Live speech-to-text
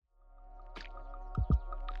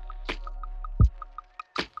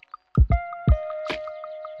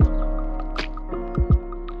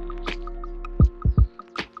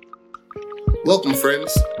Welcome,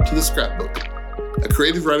 friends, to The Scrapbook, a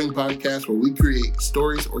creative writing podcast where we create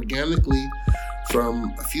stories organically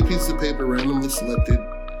from a few pieces of paper randomly selected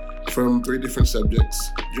from 3 different subjects: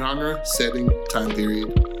 genre, setting, time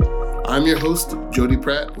period. I'm your host, Jody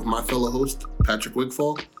Pratt, with my fellow host, Patrick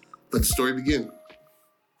Wigfall. Let the story begin.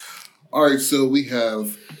 All right, so we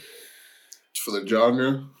have, for the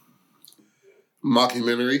genre,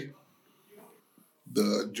 mockumentary.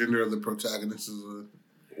 The gender of the protagonist is a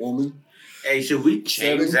woman. Hey, should we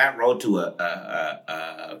change that role to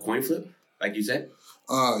a coin flip, like you said?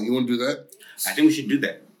 You want to do that? I think we should do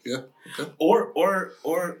that. Yeah. Okay. Or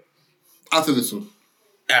after this one.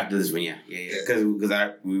 After this one, yeah. Because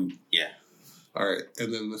All right,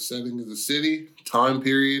 and then the setting is the city. Time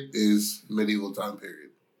period is medieval time period.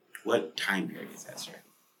 What time period is that, sir?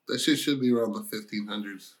 That shit should be around the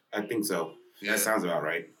 1500s. I think so. Yeah. That sounds about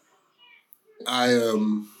right. I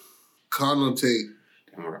connotate.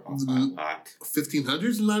 And we're off by a lot. 1500s,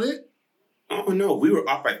 isn't that it? Oh no, we were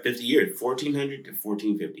off by 50 years, 1400 to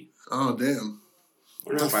 1450. Oh damn.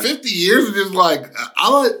 The 50 years is just like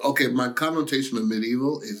my connotation of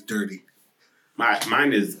medieval is dirty.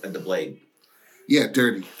 Mine is the plague. Yeah,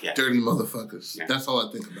 dirty. Yeah. Dirty motherfuckers. Yeah. That's all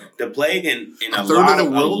I think about. The plague and a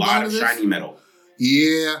lot of shiny metal.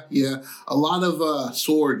 Yeah. A lot of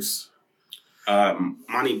swords.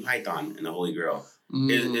 Monty Python and the Holy Grail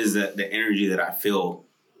is the energy that I feel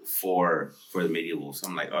for the medieval. So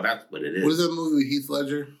I'm like, oh, that's what it is. What is that movie with Heath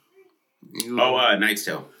Ledger? Knight's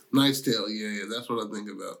Tale. Knight's Tale, yeah, that's what I think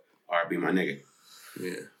about. R.I.P. my nigga.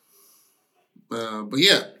 Yeah. But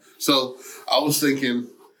yeah, so I was thinking,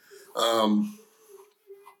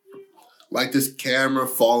 like this camera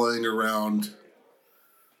following around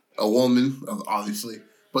a woman, obviously,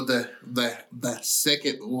 but the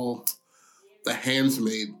second, the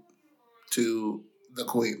Handmaid to the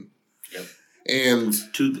queen. Yep. And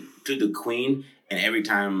to the queen, and every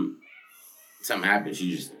time something happens,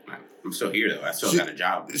 she just, I'm still here though. I still got a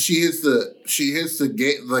job. She hits the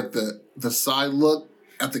gate, like the side look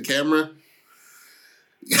at the camera.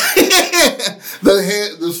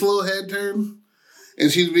 the slow head turn,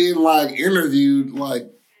 and she's being like interviewed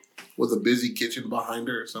like with a busy kitchen behind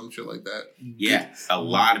her or some shit like that. Yeah, a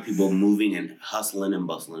lot of people moving and hustling and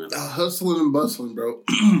bustling. Hustling and bustling, bro.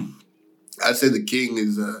 I'd say the king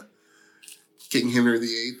is King Henry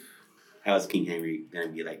VIII. How is King Henry gonna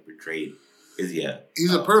be like portrayed? Is he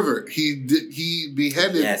He's a pervert. He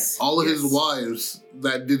beheaded all of his wives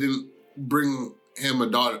that didn't bring him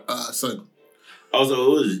a son.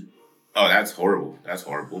 Also, that's horrible. That's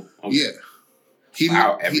horrible. Okay.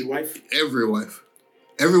 Yeah. Every wife? Every wife.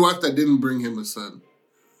 Every wife that didn't bring him a son.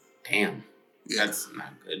 Damn. Yeah. That's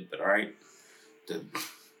not good, but all right.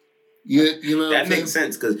 You know that makes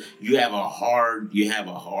sense because you have a hard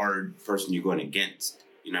person you're going against.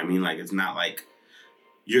 You know what I mean? Like, it's not like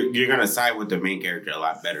you're gonna side with the main character a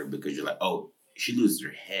lot better because you're like, oh, she loses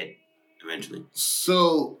her head eventually.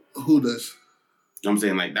 So who does? You know what I'm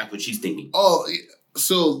saying? Like, that's what she's thinking. Oh,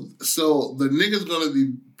 so the nigga's gonna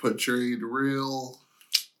be portrayed real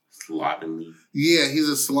slovenly. Yeah, he's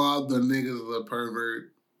a slob. The nigga's a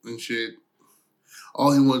pervert and shit.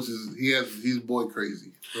 All he wants is he's boy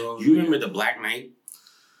crazy. You remember the Black Knight?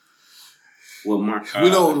 Well, we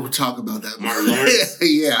don't talk about that. Martin Lawrence?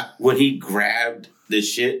 Yeah. When he grabbed the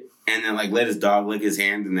shit and then like let his dog lick his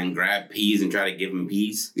hand and then grab peas and try to give him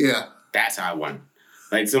peas. Yeah. That's how I won.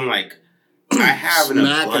 Like some like I have an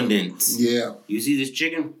abundance. Yeah. You see this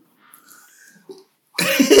chicken?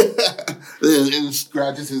 and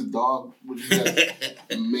scratches his dog, which has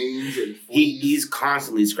mange and fleas. He's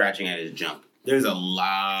constantly scratching at his junk. There's a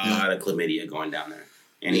lot of chlamydia going down there.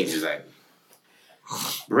 And he's just like,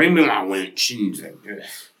 bring me my winch. And he's like, ugh.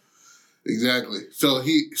 Exactly. So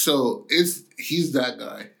he's that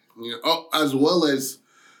guy. You know, as well as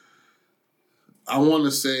I want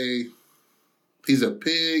to say he's a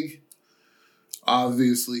pig.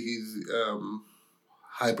 Obviously he's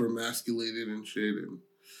hyper-masculated and shit and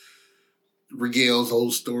regales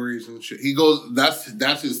old stories and shit. He goes,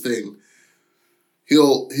 that's his thing.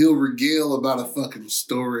 He'll regale about a fucking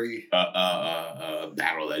story.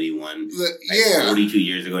 Battle that he won 42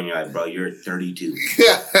 years ago, and you're like, bro, you're 32.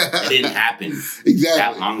 Yeah. It didn't happen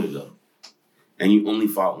that long ago. And you only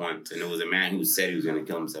fought once, and it was a man who said he was going to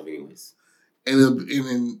kill himself anyways. And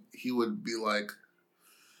then he would be like,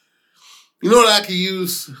 you know what I could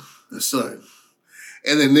use? A son.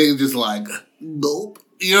 And then niggas just like, nope.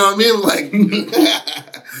 You know what I mean? Like,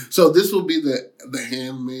 so this will be the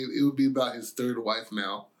Handmaid. It will be about his third wife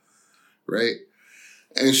now, right?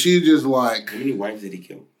 And she just like... How many wives did he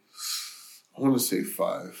kill? I want to say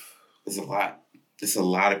 5. It's a lot. It's a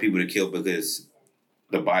lot of people to kill because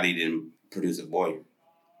the body didn't produce a boy.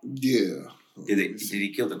 Yeah. Did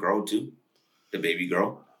he kill the girl too? The baby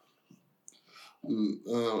girl? I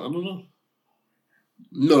don't know.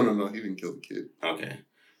 No. He didn't kill the kid. Okay.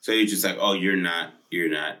 So you're just like, oh, you're not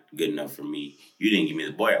good enough for me. You didn't give me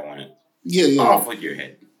the boy I wanted. Yeah. Off with your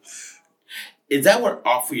head. Is that where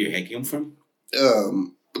off with your head came from?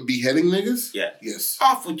 Beheading niggas? Yeah. Yes.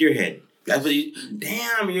 Off with your head. That's what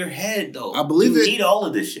damn, your head, though. I believe you need all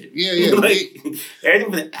of this shit. Yeah. Like,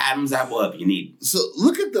 everything with the Adam's apple up, you need. So,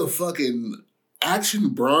 look at the fucking Action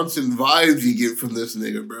Bronson vibes you get from this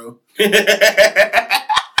nigga, bro.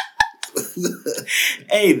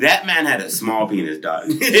 Hey, that man had a small penis, dog.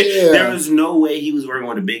 Yeah. There was no way he was working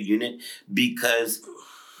with a big unit because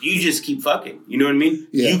you just keep fucking. You know what I mean?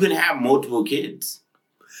 Yeah. You can have multiple kids.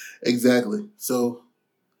 Exactly. So...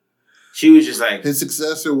 She was just like... His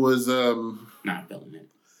successor was... not feeling it.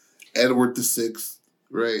 Edward VI,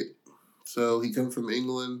 right? So he comes from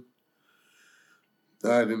England.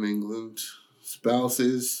 Died in England.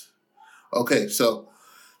 Spouses. Okay, so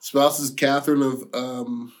spouses Catherine of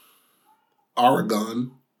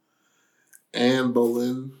Aragon, Anne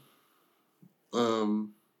Boleyn,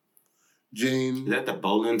 Jane. Is that the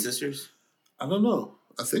Boleyn sisters? I don't know.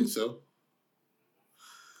 I think so.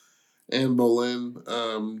 Anne Boleyn,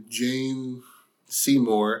 Jane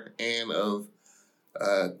Seymour, Anne of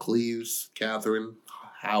Cleves, Catherine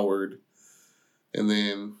Howard, and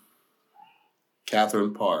then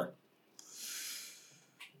Catherine Parr.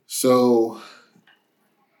 So,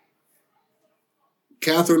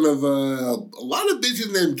 Catherine of a lot of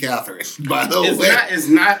bitches named Catherine, by the way. It's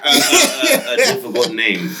not a difficult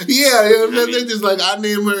name. Yeah, they're just like, I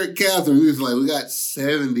name her Catherine. It's like, we got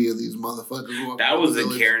 70 of these motherfuckers. That was the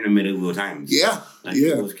care in the medieval times. Yeah, like,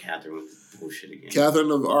 yeah. It was Catherine with bullshit again.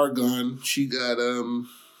 Catherine of Aragon, she got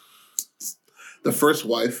the first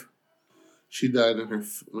wife. She died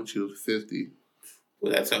when she was 50.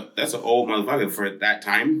 Well, that's an old motherfucker for that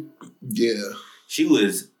time. Yeah. She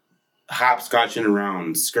was hopscotching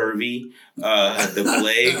around scurvy, the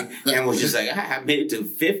plague, and was just like, I made it to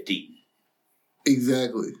 50.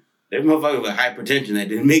 Exactly. There's motherfuckers with hypertension that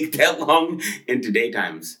didn't make it that long into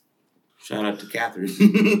daytimes. Shout out to Catherine.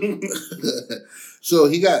 So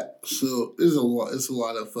there's a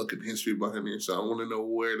lot of fucking history behind here, so I want to know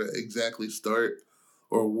where to exactly start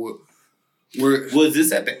or where. Was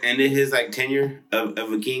this at the end of his like tenure of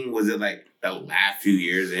a king? Was it like the last few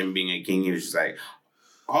years of him being a king? He was just like,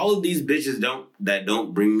 all of these bitches don't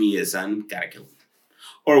bring me a son, gotta kill him.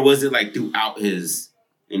 Or was it like throughout his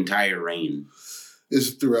entire reign? It's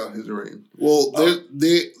throughout his reign. Well,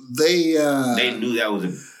 they knew that was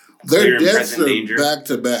a their deaths are danger. Back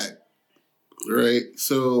to back, right?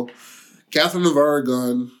 So, Catherine of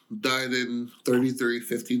Aragon died in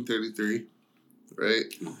 1533, right?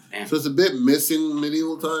 Damn. So it's a bit missing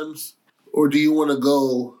medieval times. Or do you want to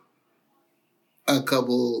go a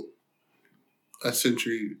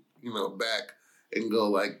century, back and go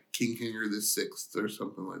like King Henry VI or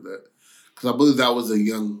something like that? Because I believe that was the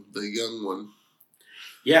young one.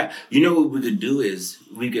 Yeah, what we could do is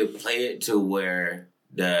we could play it to where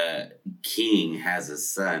the king has a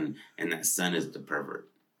son and that son is the pervert.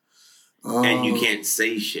 And you can't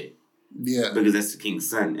say shit. Yeah. Because that's the king's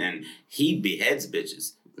son and he beheads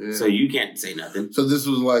bitches. Yeah. So you can't say nothing. So this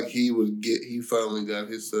was like he finally got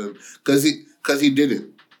his son. Because he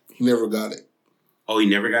didn't. He never got it. Oh, he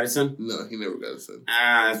never got his son? No, he never got his son.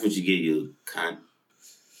 That's what you get, you cunt.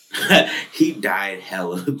 He died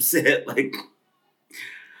hella upset, like,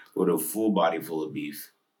 with a full body full of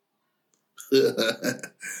beef.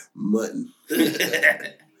 Mutton.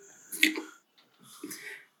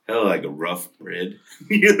 Hella like a rough bread.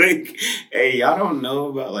 You're like, hey, y'all don't know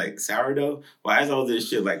about like sourdough? Why is all this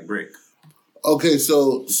shit like brick? Okay,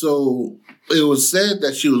 so it was said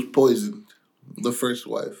that she was poisoned, the first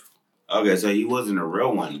wife. Okay, so he wasn't a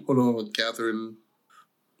real one. Hold on, with Catherine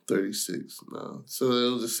 36. No. So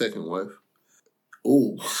it was the second wife.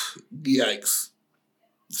 Oh, yikes.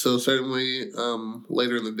 So certainly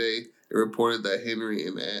later in the day, it reported that Henry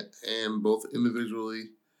and Anne both individually,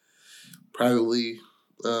 privately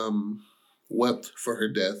wept for her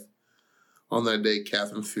death. On that day,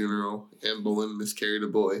 Catherine's funeral, Anne Boleyn miscarried a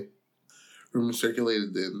boy. Rumors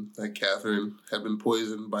circulated then that Catherine had been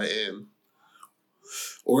poisoned by Anne.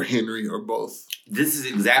 Or Henry, or both. This is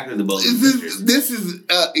exactly the Boleyn sisters. This is,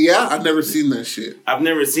 yeah, I've never seen that shit. I've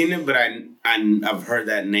never seen it, but I've heard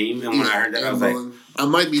that name, and when I heard that, I was like... I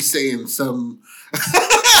might be saying some...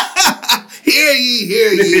 Hear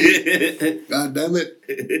ye. God damn it.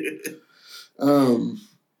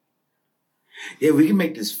 Yeah, we can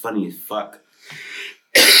make this funny as fuck.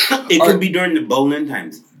 It could be during the Boleyn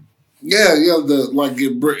times. Yeah,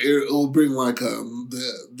 it'll bring like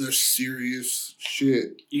the serious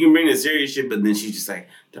shit. You can bring the serious shit, but then she's just like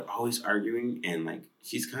they're always arguing, and like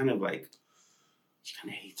she kind of hates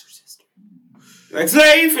her sister. Like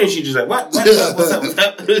slave, and she's just like what's up?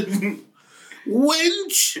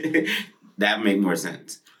 Wench. That make more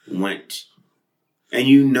sense. Wench. And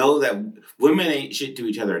you know that women ain't shit to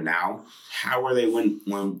each other now. How were they when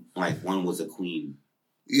one was a queen?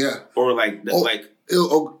 Yeah. Or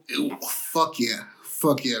fuck yeah,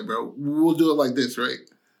 bro. We'll do it like this, right?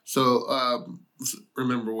 So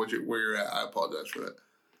remember where you're at. I apologize for that.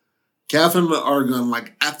 Catherine and Argon,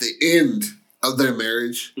 like at the end of their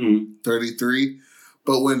marriage, 33.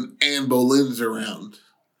 But when Anne Boleyn's around,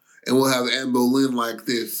 and we'll have Anne Boleyn like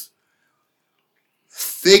this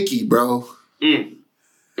thicky, bro.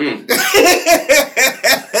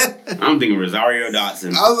 I'm thinking Rosario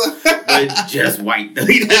Dawson, but just white. And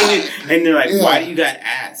they're like, "Why do you got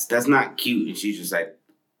ass? That's not cute." And she's just like,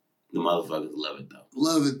 "The motherfuckers love it though.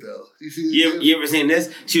 Love it though." You ever seen this?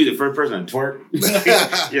 She was the first person to twerk.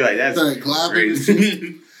 You're like, "That's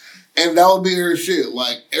clapping." And that would be her shit.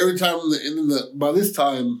 Like every time by this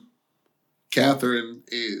time, Catherine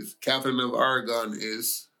of Aragon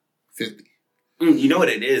is 50. You know what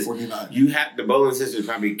it is? 49. You have the Boleyn sisters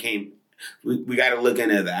probably came. We got to look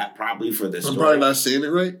into that probably for the story. I'm probably not saying it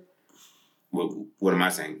right. What am I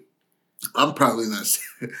saying? I'm probably not saying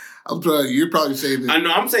it. You're probably saying it. I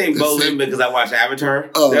know I'm saying Boleyn because I watched Avatar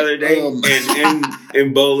the other day.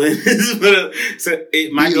 And Boleyn so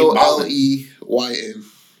it might be Boleyn.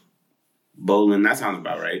 Boleyn, that sounds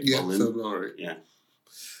about right. Yeah, Boleyn. sounds about right. Yeah.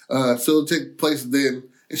 So it'll take place then,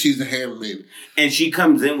 and she's a handmaid. And she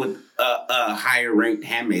comes in with a higher ranked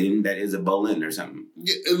handmaiden that is a Boleyn or something.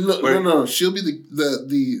 Yeah, no. She'll be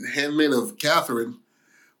the handmaid of Catherine,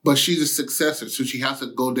 but she's a successor, so she has to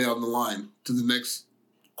go down the line to the next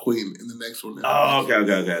queen and the next one. Oh,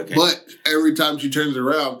 okay. But every time she turns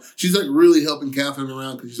around, she's like really helping Catherine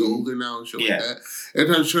around because she's older now and shit like that.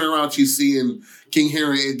 Every time she turns around, she's seeing King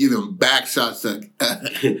Henry and giving back shots to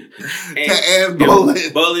Anne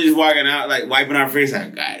Boleyn. Boleyn is walking out, like wiping her face,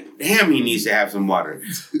 like, God damn, he needs to have some water.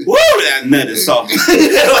 Woo, that nut is soft.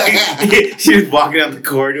 Like, she was walking out the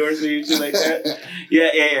corridors and shit like that.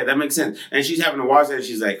 Yeah, that makes sense. And she's having to watch that, and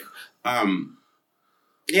she's like,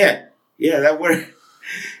 yeah, that worked.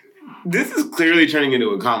 This is clearly turning into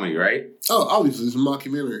a comedy, right? Oh, obviously, it's a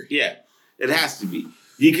mockumentary. Yeah, it has to be.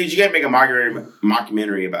 Because you can't make a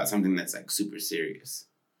mockumentary about something that's like super serious.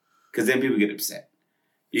 Because then people get upset.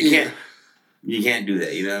 You can't do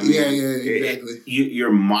that, you know what I mean? Yeah, exactly.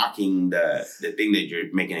 You're mocking the thing that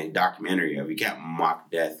you're making a documentary of. You can't mock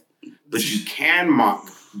death. But you can mock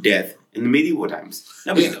death in the medieval times.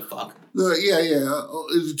 Nobody gives a fuck. Yeah.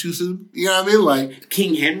 Is it too soon? You know what I mean? Like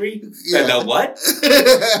King Henry? Yeah. The what?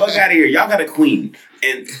 Fuck out of here. Y'all got a queen.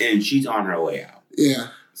 And she's on her way out. Yeah.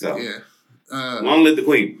 So, yeah. Long live the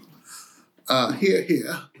queen.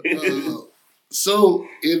 So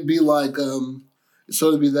it'd be like,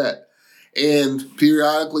 it'd be that. And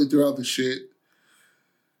periodically throughout the shit,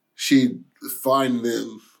 she'd find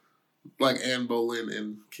them, like Anne Boleyn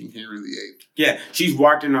and King Henry VIII. Yeah, she's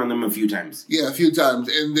walked in on them a few times. Yeah, a few times.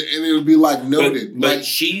 And it would be like noted. But like,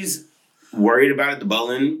 she's worried about it, the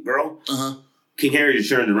Boleyn girl. Uh-huh. King Henry just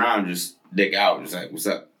turns around, just dick out, just like, what's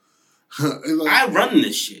up? Like, I run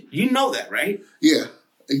this shit. You know that, right? Yeah,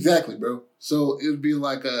 exactly, bro. So it would be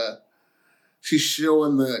like she's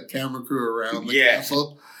showing the camera crew around the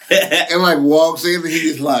castle. And like walks in and he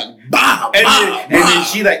just like, bah, and then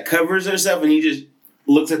she like covers herself and he just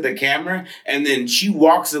looks at the camera and then she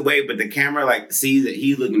walks away, but the camera like sees that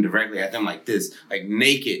he's looking directly at them like this, like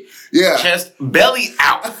naked. Yeah. Chest, belly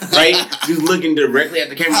out, right? Just looking directly at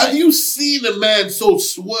the camera. Have you seen a man so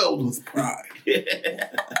swelled with pride? Shit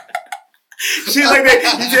like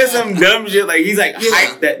that. He said some dumb shit. Like he's like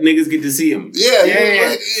hyped that niggas get to see him. Yeah.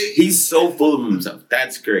 Like, he's so full of himself.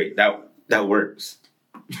 That's great. That works.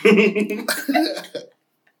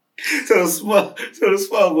 so swell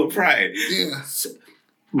with pride. Yeah.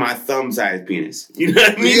 My thumb-sized penis. You know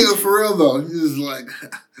what I mean? Yeah, for real though. He's like,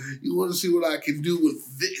 you want to see what I can do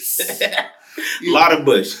with this? Lot of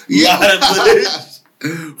bush. Yeah. Lot of bush.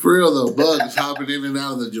 For real though, bugs hopping in and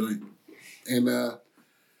out of the joint, and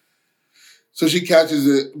so she catches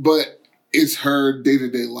it, but it's her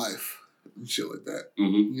day-to-day life and shit like that.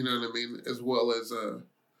 Mm-hmm. You know what I mean? As well as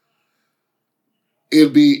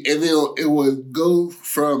it would go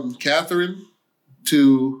from Catherine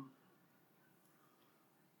to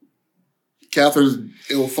Catherine's.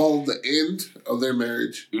 It will follow the end of their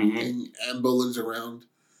marriage, and Anne Boleyn's around,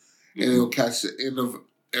 and it'll catch the end of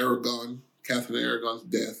Aragon Catherine Aragon's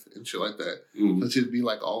death and shit like that. Mm-hmm. So she'd be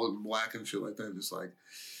like all in black and shit like that. Just like,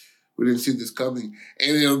 we didn't see this coming.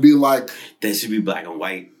 And it'll be like... That should be black and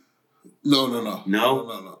white. No.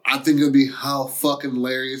 No? I think it'd be how fucking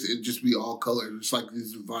hilarious. It'd just be all colors. It's like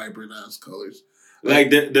these vibrant ass colors.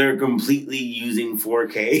 Like they're completely using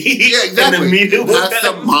 4K. Yeah, exactly. That's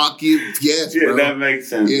to mock you. Yes, yeah, bro. that makes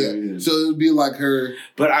sense. Yeah. So it would be like her.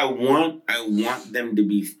 But I want them to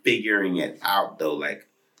be figuring it out though. Like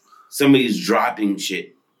somebody's dropping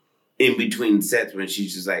shit in between sets when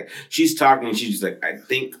she's just like she's talking and she's just like, I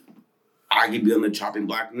think I could be on the chopping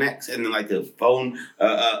block next, and then like a phone,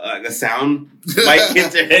 like a sound mic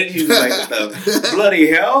hits her head. She's like, what the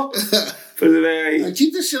bloody hell? Like,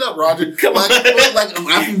 keep this shit up, Roger. Come on.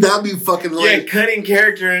 I think that'd be fucking like... Yeah, cutting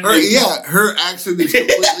character. Her accent is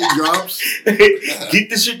completely drops. Keep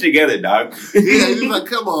this shit together, dog. Yeah, he's like,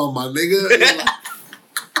 come on, my nigga.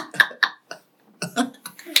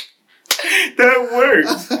 That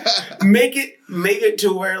works. Make it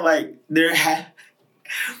to where like they're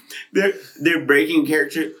breaking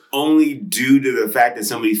character only due to the fact that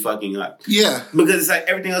somebody's fucking up. Yeah. Because it's like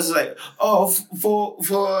everything else is like, oh, for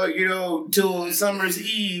till Summer's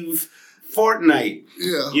Eve fortnight.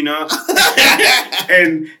 Yeah. You know?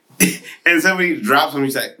 and somebody drops something,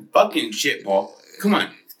 he's like, fucking shit, Paul. Come on,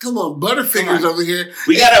 Butterfingers over here.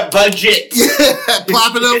 We got a budget. Yeah,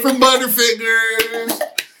 clap it up for Butterfingers.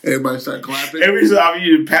 Everybody start clapping. Every so often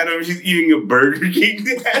you pat her, she's eating a Burger King.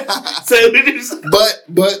 So but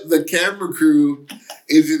the camera crew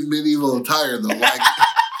is in medieval attire though. Like,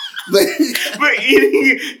 but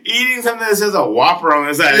eating something that says a Whopper on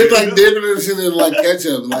the side. It's like dipping it in like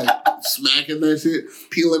ketchup, like smacking that shit,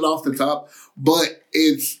 peeling off the top. But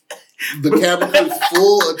it's the camera crew's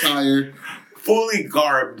full attire, fully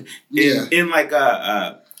garbed in like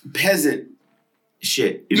a peasant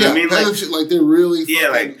shit. You know what I mean? Like shit, like they're really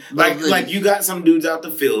like you got some dudes out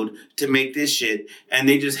the field to make this shit and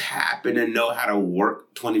they just happen to know how to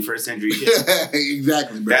work 21st century shit.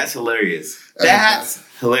 Exactly, bro. That's hilarious. That's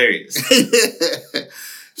hilarious.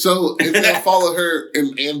 So if you follow her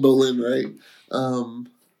in Anne Boleyn, right?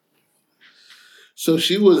 So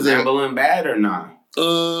she was Anne Boleyn bad or not?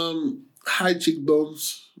 High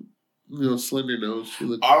cheekbones, slender nose.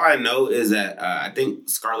 All I know is that I think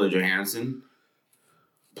Scarlett Johansson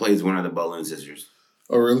plays one of the Boleyn sisters.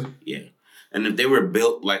 Oh, really? Yeah. And if they were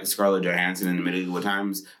built like Scarlett Johansson in the medieval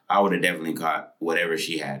times, I would have definitely caught whatever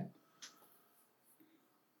she had.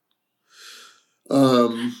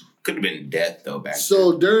 Could have been death, though, back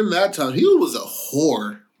then. During that time, he was a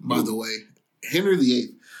whore, by the way. Henry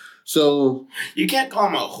VIII. So... You can't call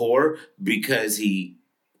him a whore because he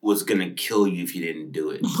was going to kill you if you didn't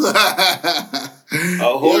do it. A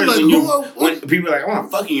whore is when people are like, I want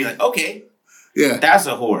to fuck you. You're like, okay. Yeah. That's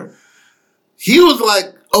a whore. He was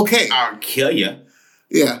like, okay. I'll kill you.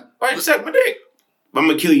 Yeah. All right, suck my dick. I'm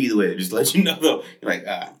going to kill you either way. Just to let you know, though. You're like,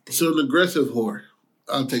 So an aggressive whore.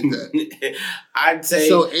 I'll take that. I'd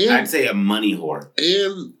say a money whore.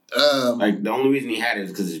 And like the only reason he had it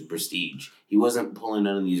is because of his prestige. He wasn't pulling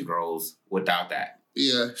none of these girls without that.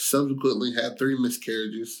 Yeah. Subsequently had 3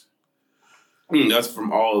 miscarriages. That's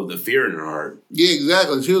from all of the fear in her heart. Yeah,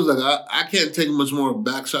 exactly. She was like, I can't take much more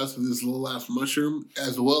back shots of this little ass mushroom,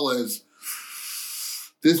 as well as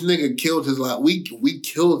this nigga killed his life. We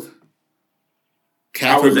killed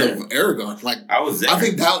Catherine of Aragon. Like, I was there. I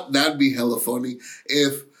think that'd be hella funny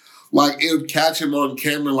if like it would catch him on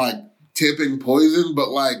camera like tipping poison,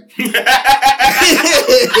 but like and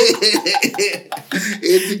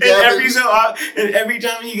every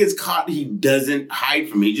time he gets caught, he doesn't hide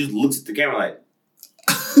from me. He just looks at the camera like.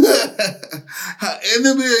 And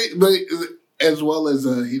then, but as well as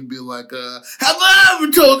he'd be like, "Have I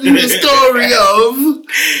ever told you the story of?"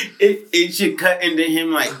 It should cut into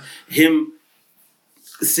him like him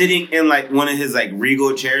sitting in like one of his like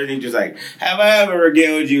regal chairs, and just like, "Have I ever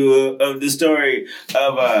regaled you of the story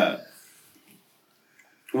of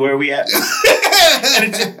where are we at?" And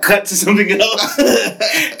it just cuts to something else,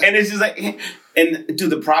 and it's just like, and through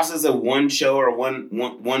the process of one show or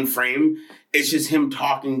one frame. It's just him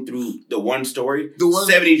talking through the one story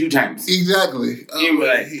 72 times. Exactly.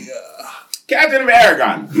 Like, Catherine of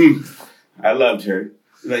Aragon. I loved her.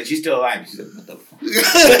 Like, she's still alive. She's like, what the fuck?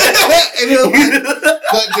 And he'll like,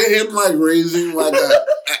 cut to him like raising like a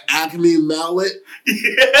Acme mallet.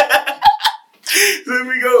 Yeah. So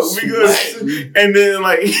we go, and then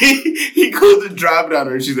like he goes to drop it on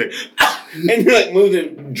her, and she's like, and he like moves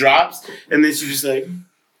and drops, and then she's just like,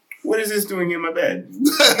 what is this doing in my bed?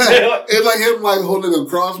 It's like him like holding a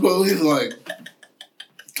crossbow. He's like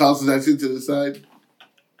tossing that shit to the side.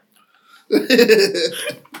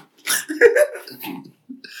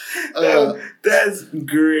 That's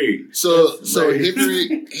great. So That's nice.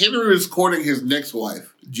 Henry is courting his next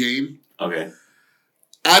wife, Jane. Okay.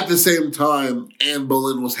 At the same time, Anne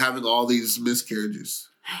Boleyn was having all these miscarriages.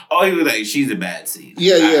 Oh, he was like, she's a bad seed.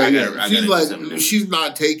 Yeah. She's like, she's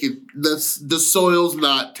not taking the soil's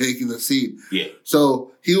not taking the seed. Yeah.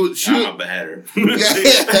 So I'm a beheader.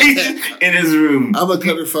 In his room. I'm gonna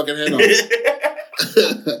cut her fucking head off.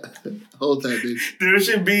 Hold that, bitch. There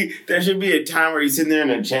should be a time where he's sitting there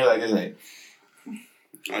in a chair like this, like,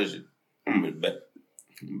 I'm gonna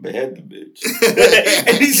behead the bitch.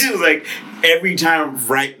 And he's just like, every time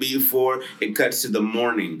right before it cuts to the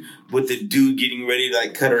morning with the dude getting ready to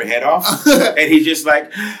like cut her head off, and he's just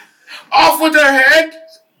like, off with her head.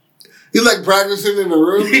 He's like practicing in the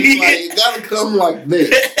room. He's like, you gotta come like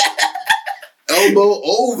this. Elbow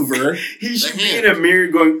over. He should be in a mirror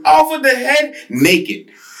going, off with the head,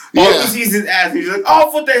 naked. All he sees is ass. He's like,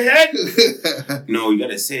 off with the head. No, you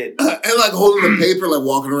gotta say it. And like holding the paper, like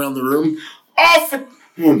walking around the room. Off with...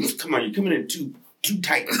 Come on, you're coming in too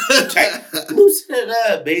tight. Too tight. Loosen it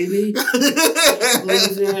up, baby.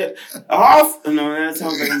 Loosen it off. No, that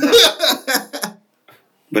sounds like I'm drunk.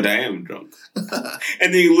 But I am drunk.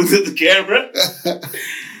 And then he looks at the camera.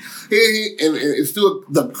 And it's through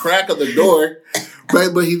the crack of the door,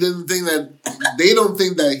 right? But he doesn't think that they don't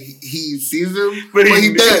think that he sees them, but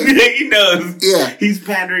he does. He knows. Yeah, he's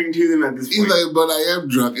pandering to them at this point. He's like, but I am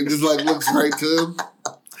drunk, and just like looks right to him,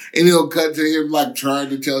 and he'll cut to him like trying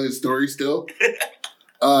to tell his story still.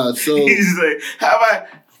 So he's like, how about?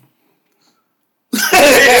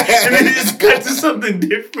 And then he just cuts to something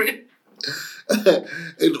different.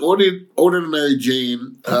 In order to marry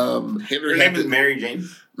Jane, Henry. Her name is Mary Jane.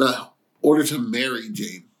 No, order to marry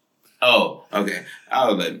Jane. Oh, okay. I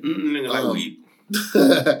was like, weed.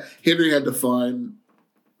 Henry had to find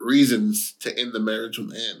reasons to end the marriage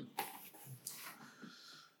with Anne.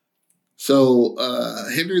 So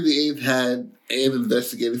Henry VIII had Anne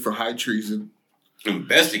investigated for high treason.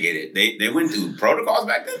 Investigated? They went through protocols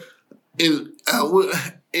back then?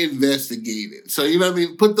 Investigated. So, you know what I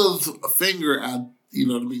mean? Put those finger out, you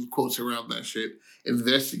know what I mean, quotes around that shit.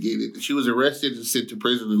 Investigated. She was arrested and sent to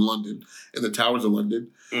prison in London, in the Towers of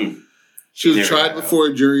London. She was tried before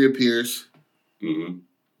a jury appears. Mm-hmm.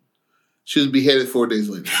 She was beheaded 4 days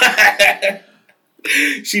later.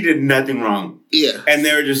 She did nothing wrong. Yeah. And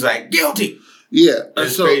they were just like, guilty. Yeah.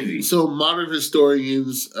 That's crazy. So modern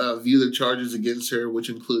historians view the charges against her, which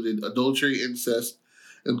included adultery, incest,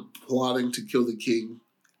 and plotting to kill the king,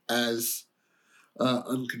 as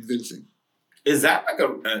unconvincing. Is that like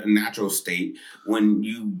a natural state when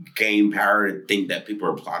you gain power to think that people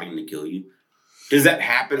are plotting to kill you? Does that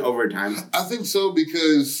happen over time? I think so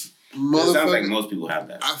because it sounds like most people have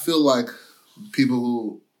that. I feel like people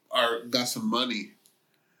who got some money,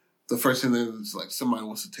 the first thing is like somebody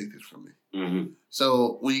wants to take this from me. Mm-hmm.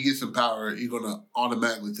 So when you get some power, you're gonna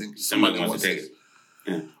automatically think somebody wants to take it.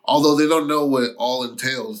 Yeah. Although they don't know what it all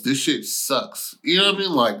entails, this shit sucks. You know what I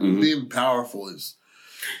mean? Like being powerful is.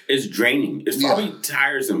 It's draining. It's probably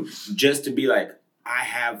tiresome just to be like, I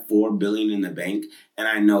have $4 billion in the bank, and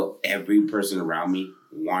I know every person around me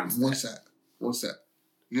wants that. What's that?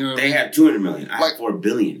 You know, they have $200 million. I have $4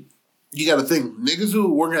 billion. You got to think, niggas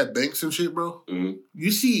who work at banks and shit, bro. Mm-hmm.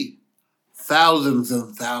 You see thousands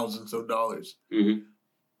and thousands of dollars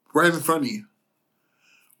right in front of you.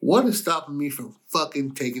 What is stopping me from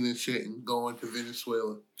fucking taking this shit and going to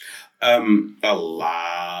Venezuela? A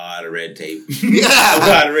lot of red tape. Yeah. A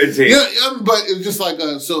lot of red tape. Yeah, but it's just like,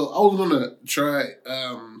 so I was going to try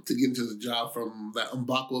to get into the job from that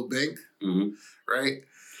Umbaqua bank, right?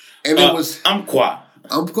 And it was... Umpqua?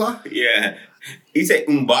 Yeah. You say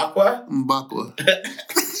Umbaqua? Umbaqua.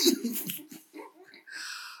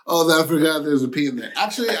 Oh, I forgot there's a P in there.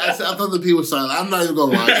 Actually, I thought the P was silent. I'm not even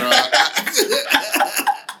going to lie, bro.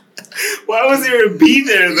 Why was there a B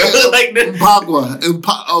there, though? Like Umpaqua.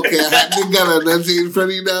 Okay, I didn't got an enunciate in front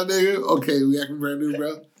of you now, nigga. Okay, we acting brand new,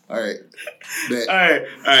 bro. All right. Bet. All right.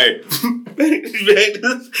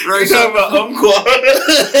 Right, talking about Umpqua.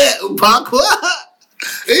 Umpaqua?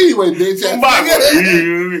 Anyway, bitch.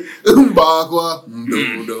 Umbaqua.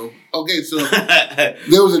 No. Okay, so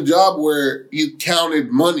there was a job where you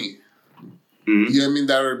counted money. You know what I mean?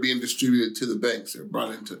 That are being distributed to the banks or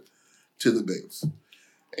brought into the banks.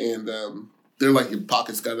 And they're like, your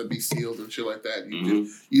pockets got to be sealed and shit like that.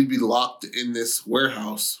 You'd be locked in this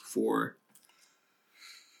warehouse for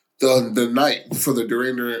the night, for the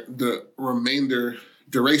remainder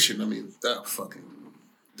duration. I mean, that fucking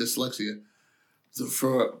dyslexia. So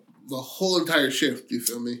for the whole entire shift, you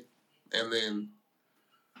feel me? And then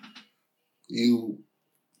you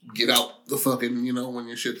get out the fucking, when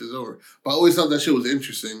your shit is over. But I always thought that shit was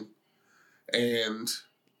interesting. And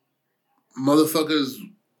motherfuckers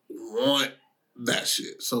want that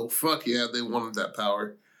shit. So fuck yeah, they wanted that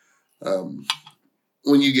power.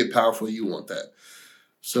 When you get powerful, you want that.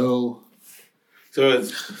 So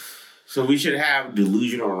we should have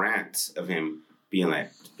delusional rants of him being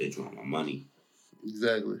like, "Bitch want my money."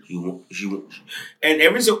 Exactly. She won't. And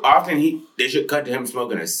every so often, they should cut to him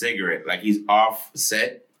smoking a cigarette, like he's off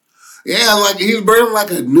set. Yeah, like he's burning like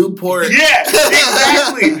a Newport. Yeah,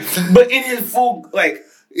 exactly. But in his full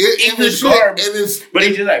English garb, but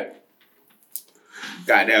he's just like,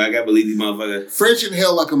 God damn, I can't believe these motherfuckers. French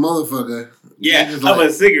inhale like a motherfucker. Yeah, I'm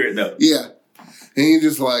a cigarette though. Yeah, and he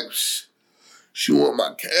just like, she want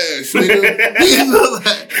my cash, nigga.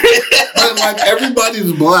 But like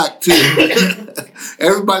everybody's black too.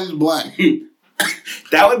 Everybody's black.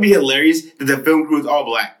 That would be hilarious that the film crew is all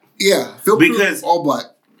black. Yeah, film crew is all black.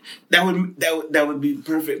 That would be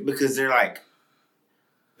perfect because they're like,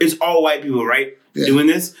 it's all white people, right? Yeah. Doing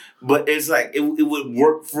this, but it's like it would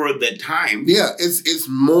work for the time. Yeah, it's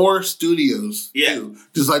more studios. Yeah, too.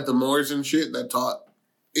 Just like the Moors and shit that taught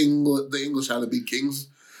the English how to be kings.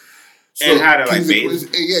 So and how to like bathe.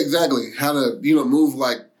 Yeah, exactly. How to move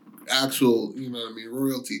like actual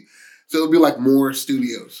royalty. So it'll be like more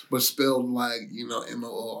studios, but spelled like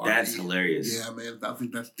MOORE. That's hilarious. Yeah, man. I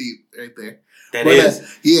think that's deep right there. That is.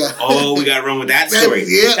 Yeah. Oh, we gotta run with that story.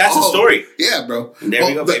 That's a story. Yeah, bro. And there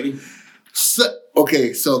we go, baby. So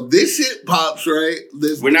this shit pops, right?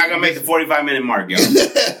 We're not gonna make the 45-minute mark, yo.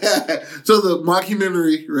 So the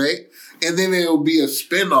mockumentary, right? And then it'll be a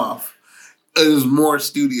spinoff. There's more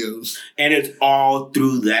studios. And it's all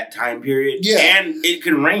through that time period. Yeah. And it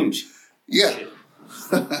can range. Yeah.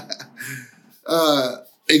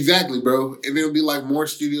 Exactly, bro. And it'll be like more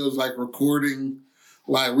studios like recording,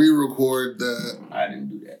 like re-record the... I didn't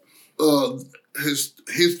do that.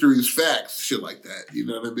 History's facts, shit like that. You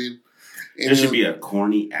know what I mean? And there should be a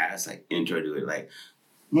corny ass like intro to it, like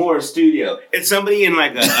more studio. It's somebody in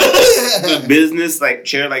like a business like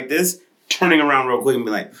chair like this, turning around real quick and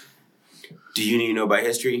be like, "Do you need to know about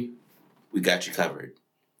history? We got you covered."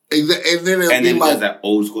 And then it does that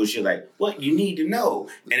old school shit like, "What you need to know,"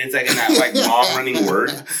 and it's like in that like long running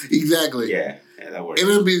word. Exactly. Yeah, that works. And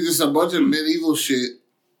it'll be just a bunch of medieval shit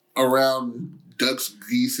around ducks,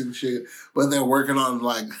 geese, and shit, but they're working on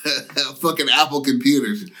like fucking Apple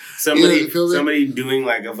computers. Somebody doing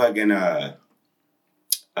like a fucking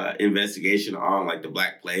investigation on like the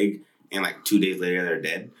Black Plague, and like 2 days later they're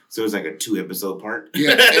dead. So it's like a 2-episode part.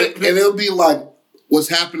 Yeah, and it'll be like what's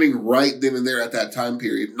happening right then and there at that time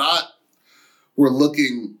period. Not we're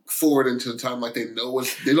looking forward into the time like they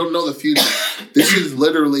don't know the future. This shit is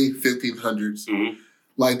literally 1500s. Mm-hmm.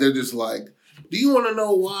 Like they're just like, do you want to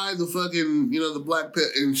know why the fucking, the Black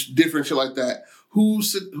Pit and different shit like that? Who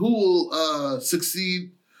will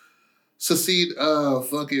succeed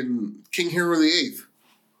fucking King Henry VIII?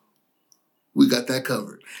 We got that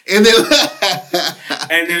covered. And then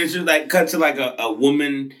and then it's just like cut to like a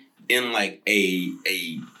woman in like a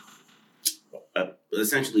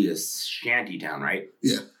essentially a shanty town, right?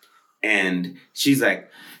 Yeah. And she's like,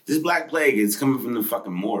 this Black Plague is coming from the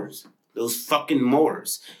fucking Moors. Those fucking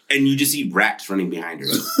Moors. And you just see rats running behind her.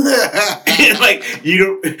 And like,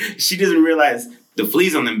 she doesn't realize the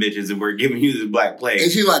fleas on them bitches and we're giving you this Black Plague.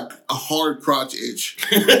 And she like a hard crotch itch.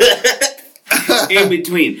 In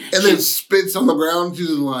between. And then spits on the ground. She's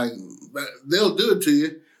like, they'll do it to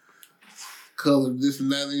you. Color this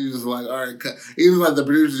and that. And you're just like, all right, cut. Even like the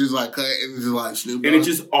producer's just like, cut. And it's just like Snoop Dogg. And it's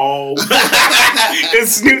just all. And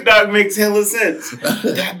Snoop Dogg makes hella sense.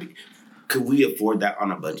 Could we afford that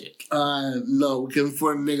on a budget? No, we can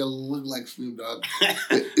afford a nigga to look like Snoop Dogg.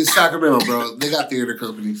 It's Sacramento, bro. They got theater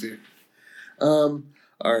companies here. All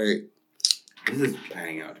right. This is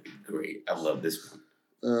panning out to be great. I love this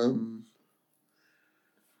one.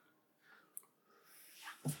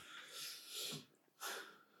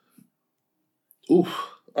 All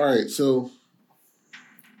right, so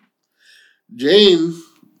Jane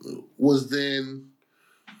was then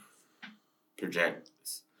project.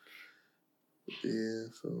 Yeah,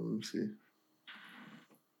 so let me see.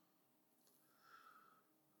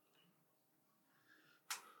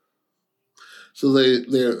 So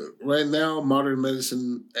they're right now modern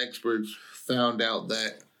medicine experts found out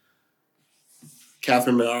that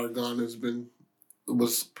Catherine of Aragon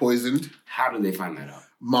was poisoned. How did they find that out?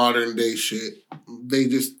 Modern day shit. They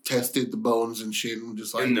just tested the bones and shit and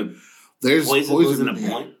just like there's poison in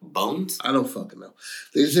the bones? I don't fucking know.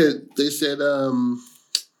 They said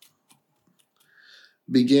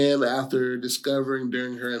began after discovering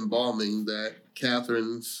during her embalming that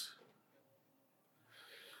Catherine's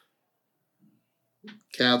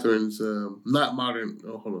Catherine's not modern.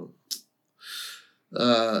 Oh, hold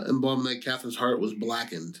on. Embalming that Catherine's heart was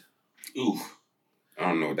blackened. Ooh, I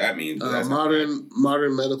don't know what that means. But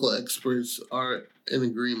modern medical experts are in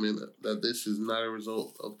agreement that this is not a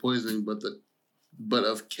result of poisoning, but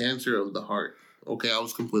of cancer of the heart. Okay, I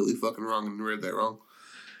was completely fucking wrong and read that wrong.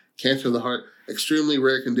 Cancer of the heart, extremely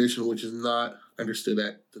rare condition, which is not understood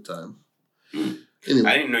at the time. Anyway.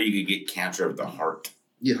 I didn't know you could get cancer of the heart.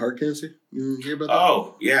 Yeah, heart cancer? You hear about that?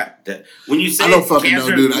 Oh, yeah. When you say I don't fucking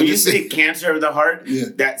cancer, know, dude. When you say cancer of the heart, yeah.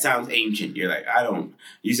 That sounds ancient. You're like, I don't.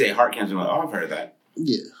 You say heart cancer, I'm like, oh, I've heard of that.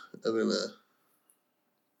 Yeah. I mean,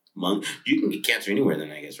 lung. You can get cancer anywhere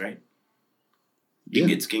then, I guess, right? You can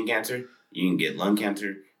get skin cancer. You can get lung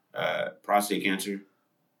cancer, prostate cancer,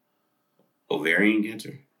 ovarian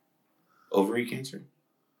cancer, ovary cancer.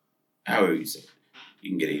 However you say it.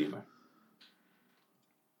 You can get it anywhere.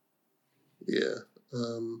 Yeah.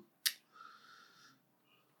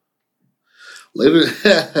 Later,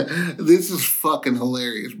 this is fucking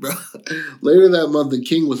hilarious, bro. Later that month, the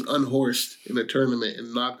king was unhorsed in a tournament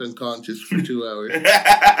and knocked unconscious for 2 hours.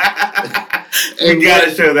 You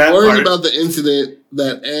gotta show that Worried part. about the incident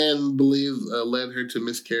that Anne believes led her to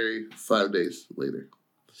miscarry 5 days later.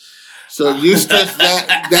 So you stress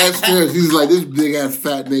that stress. He's like, this big ass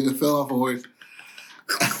fat nigga fell off a horse.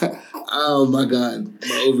 Oh my god,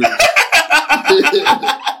 my ovaries.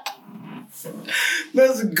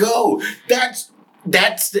 Let's go. That's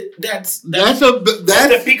the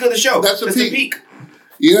peak of the show. That's the peak.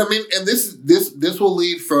 You know what I mean? And this will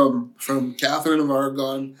lead from Catherine of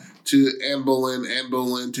Aragon to Anne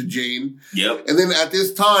Boleyn to Jane. Yep. And then at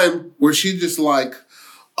this time where she just like,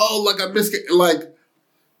 oh, like I missed it, like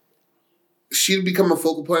she'd become a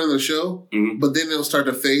focal point of the show, but then it'll start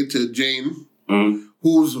to fade to Jane,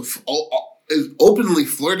 who's is openly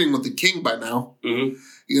flirting with the king by now.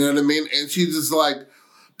 You know what I mean? And she's just like,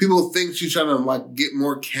 people think she's trying to like get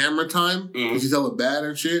more camera time because she's hella bad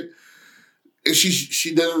and shit. And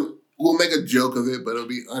she doesn't. We'll make a joke of it, but it'll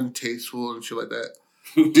be untasteful and shit like that.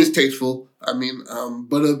 Distasteful. I mean,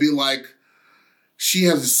 but it'll be like she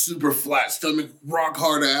has a super flat stomach, rock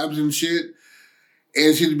hard abs and shit,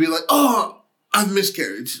 and she'd be like, "Oh, I've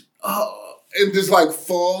miscarried," and just like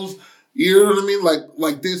falls. You know what I mean?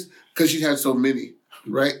 Like this because she had so many.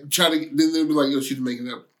 Right? Then they'll be like, yo, she's making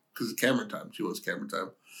up because it's camera time. She wants camera time.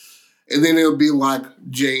 And then it'll be like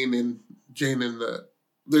Jane and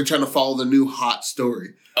they're trying to follow the new hot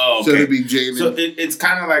story. Oh, okay. So it'll be Jane. So it's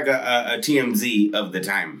kind of like a TMZ of the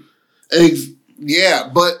time. Yeah,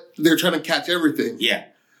 but they're trying to catch everything. Yeah.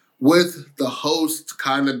 With the host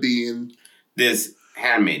kind of being this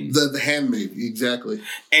handmaid. The handmaid, exactly.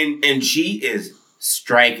 And she is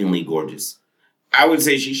strikingly gorgeous. I would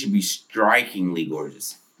say she should be strikingly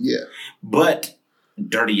gorgeous. Yeah. But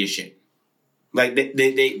dirty as shit. Like,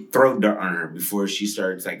 they throw dirt on her before she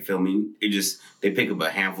starts, like, filming. They pick up a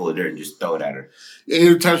handful of dirt and just throw it at her. And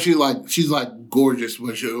every time she's, like, gorgeous.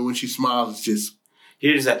 When she smiles, it's just...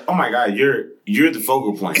 You're just like, oh, my God, you're the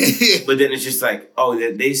focal point. But then it's just like, oh,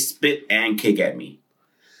 they spit and kick at me.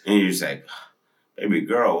 And you're just like, baby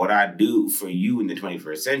girl, what I do for you in the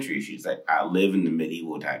 21st century? She's like, I live in the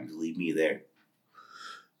medieval times. Leave me there.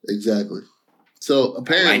 Exactly. So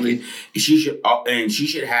apparently, she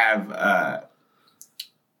should have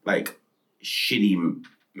like shitty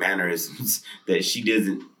mannerisms that she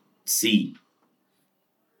doesn't see.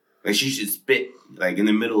 Like she should spit like in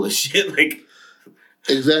the middle of shit. Like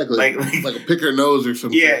exactly. Like pick her nose or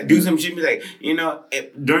something. Yeah, do some shit. Be like,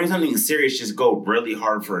 during something serious, just go really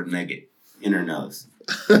hard for a nugget in her nose.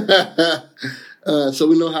 So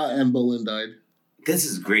we know how Anne Boleyn died. This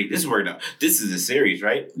is great. This is working out. This is a series,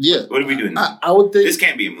 right? Yeah. What are we doing now? I would think this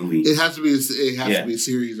can't be a movie. It has to be. It has to be a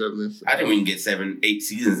series of this. I think we can get 7-8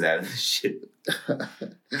 seasons out of this shit.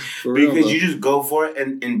 For real, because you just go for it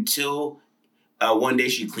until one day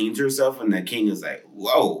she cleans herself and the king is like,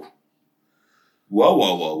 "Whoa, whoa,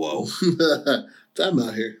 whoa, whoa, whoa!" Time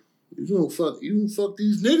out here. You don't fuck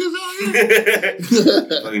these niggas out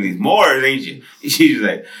here. Fucking these Moors, ain't you? She's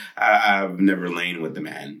like, I've never lain with the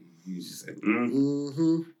man. He's just like,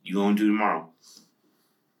 you going to tomorrow?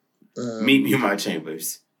 Meet me in my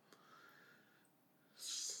chambers.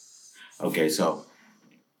 Okay, so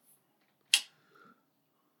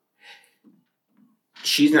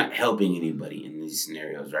she's not helping anybody in these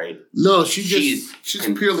scenarios, right? No, she's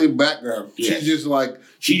purely background. Yeah. She's just like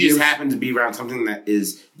she just happens to be around something that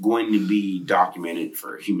is going to be documented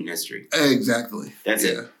for human history. Exactly. That's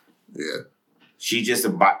it. Yeah. She's just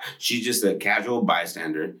a casual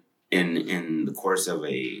bystander in the course of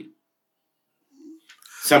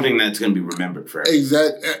something that's going to be remembered forever.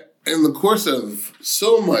 Exactly. In the course of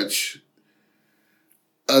so much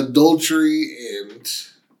adultery and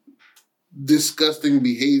disgusting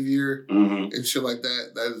behavior and shit like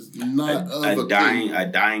that. That is not a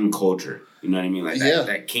dying culture. You know what I mean? Like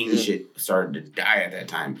that king shit started to die at that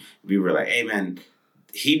time. We were like, hey man,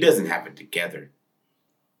 he doesn't have it together.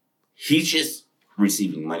 He's just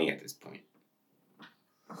receiving money at this point.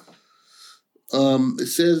 It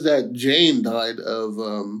says that Jane died of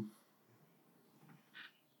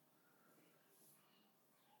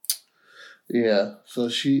so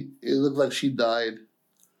it looked like she died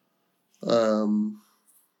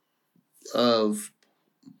of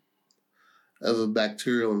a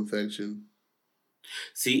bacterial infection.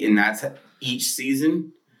 See, and that's each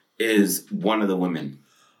season is one of the women.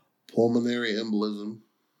 Pulmonary embolism.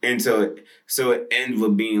 And so it ends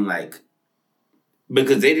with being like,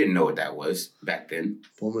 because they didn't know what that was back then.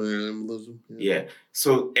 Pulmonary embolism. Yeah.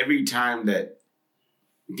 So every time that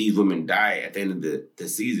these women die at the end of the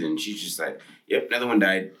season, she's just like, yep, another one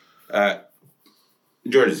died.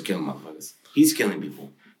 George is killing motherfuckers. He's killing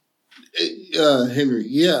people. Henry,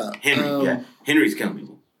 yeah. Henry's killing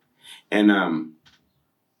people. And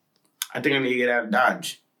I think I need to get out of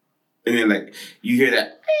Dodge. And then, like, you hear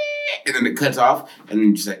that, and then it cuts off, and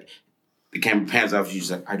then just like, the camera pans off, she's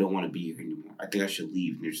just like, I don't want to be here anymore. I think I should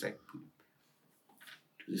leave. And you're just like,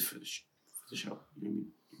 do this for the show. You know what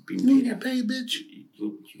I mean? You get paid, bitch.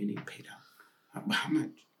 You're gonna get paid out. How much?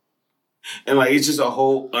 And like it's just a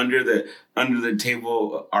whole under the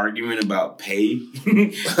table argument about pay.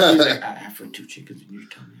 He's like, I have for 2 chickens, and you're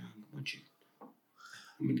telling me I have 1 chicken.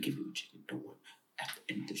 I'm gonna give you a chicken. Don't worry. At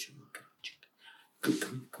the end of the show, you'll get a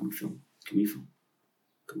chicken. Come film. Can we film?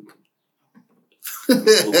 Come.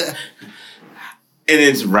 And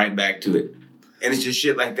then it's right back to it. And it's just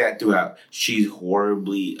shit like that throughout. She's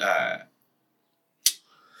horribly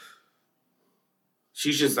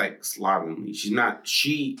she's just like slovenly.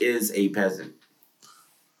 She is a peasant.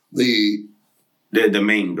 The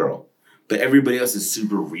main girl. But everybody else is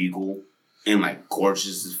super regal and like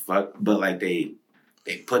gorgeous as fuck. But like they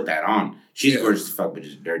put that on. She's gorgeous as fuck, but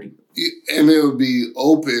just dirty. And it would be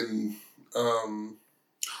open.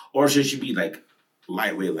 Or should she be like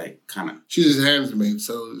lightweight, like kind of. She's a handsmaid,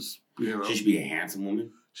 so it's, She should be a handsome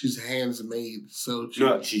woman. She's a handsmaid, so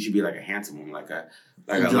she should be like a handsome woman, like a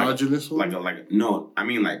androgynous woman. No, I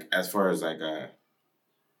mean like as far as like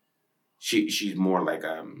she's more like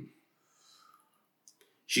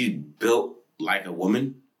she's built like a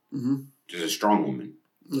woman, just a strong woman.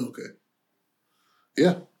 Okay.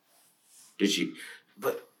 Yeah. Did she?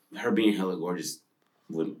 But her being hella gorgeous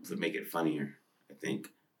would make it funnier, I think.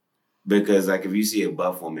 Because, like, if you see a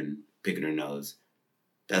buff woman picking her nose,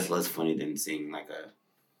 that's less funny than seeing, like, a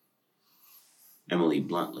Emily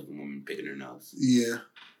Blunt-looking woman picking her nose. Yeah.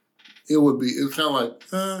 It would be. It's kind of like,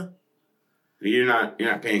 You're not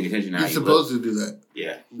paying attention to how you're supposed to do that.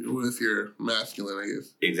 Yeah. If you're masculine, I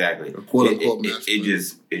guess. Exactly. Or quote-unquote masculine.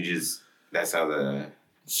 It just, that's how the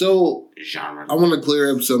genre. I want to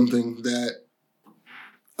clear up something that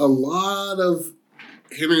a lot of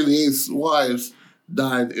Henry VIII's wives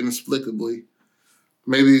died inexplicably.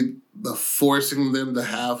 Maybe the forcing them to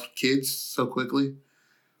have kids so quickly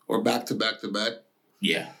or back to back to back.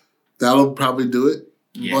 Yeah. That'll probably do it.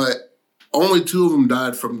 Yeah. But only 2 of them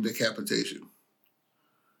died from decapitation.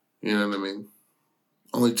 You know what I mean?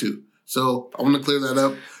 Only 2. So I want to clear that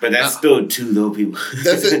up. But that's still 2 though, people.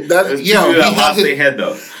 That's it. That's he lost their head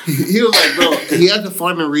though. He was like, bro, he had to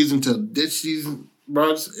find a reason to ditch these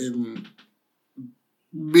broads and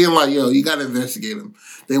being like, yo, you gotta investigate them.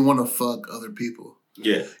 They want to fuck other people.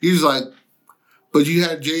 Yeah. He's like, but you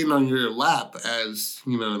had Jane on your lap as,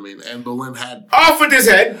 you know what I mean? And Boleyn had... Off with his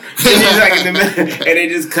head! And he's like in the middle, and it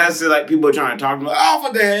just cuts to like people trying to talk to him, like, off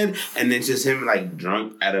with the head! And then it's just him like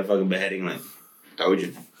drunk at a fucking beheading, like, told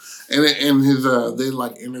you. And his, they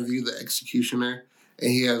like interview the executioner, and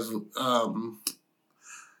he has, real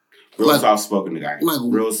soft-spoken guy. Like,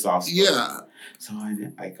 real soft-spoken. Yeah. So I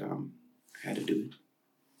had to do it.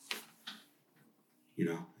 You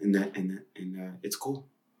know, and it's cool.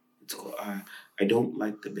 It's cool. I don't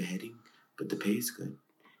like the beheading, but the pay is good.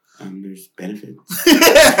 There's benefits.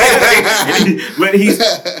 But he's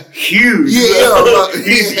huge. Yeah,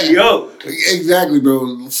 he's yoked. Exactly,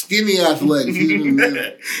 bro. Skinny ass legs.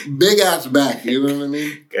 Big ass back. You know what I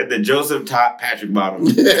mean? Got the Joseph top, Patrick bottom.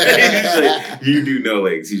 Like, you do no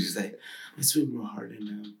legs. He's just like, I swim real hard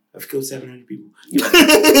and I've killed 700 people.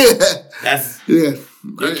 That's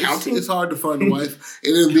counting. It's hard to find a wife,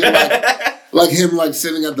 and it'd be like him like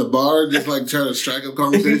sitting at the bar, just like trying to strike up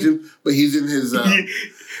conversation, but he's in his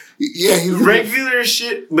he's regular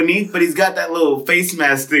shit beneath, but he's got that little face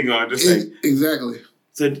mask thing on, just like exactly.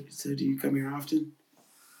 So do you come here often?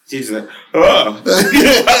 She's like, oh.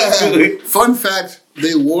 Fun fact,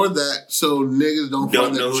 they wore that so niggas don't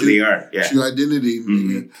know who they are. Yeah. True identity.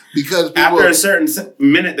 Mm-hmm. Because people, after a certain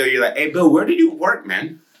minute, though, you're like, hey, Bill, where do you work,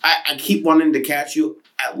 man? I keep wanting to catch you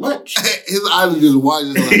at lunch. His eyes are just wide.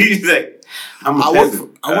 Just like, he's like, I work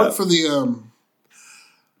for the...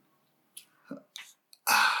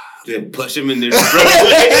 Just push him in there.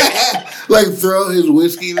 Like throw his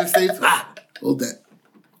whiskey in his face. Hold that.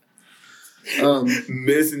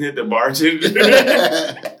 Miss and hit the bartender.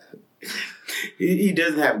 he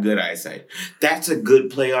doesn't have good eyesight. That's a good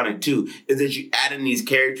play on it too. Is that you add in these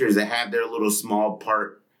characters that have their little small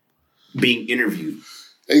part being interviewed.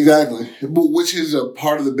 Exactly, but which is a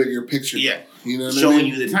part of the bigger picture. Yeah, you know, what showing I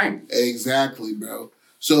mean? you the time. Exactly, bro.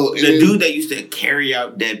 So the dude that used to carry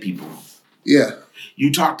out dead people. Yeah,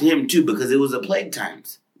 you talked to him too because it was the plague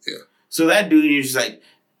times. Yeah. So that dude, you're just like,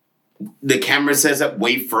 the camera sets up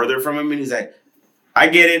way further from him, and he's like, "I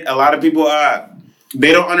get it. A lot of people,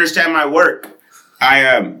 they don't understand my work.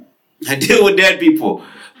 I deal with dead people,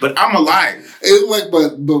 but I'm alive." It's like,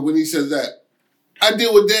 but when he says that, I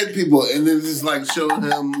deal with dead people, and then just like showing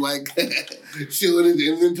him like showing his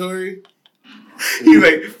inventory. He's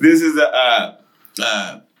like, "This is I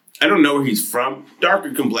don't know where he's from.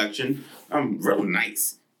 Darker complexion. Real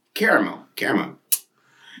nice. Caramel.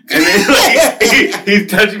 And then like, he's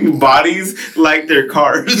touching bodies like they're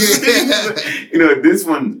cars. Yeah. You know, this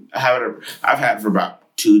one I've had for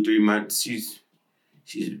about 2-3 months. She's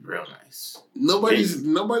real nice.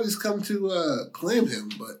 Nobody's come to claim him,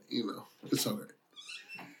 but you know, it's all right.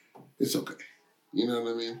 It's okay. You know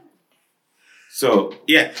what I mean? So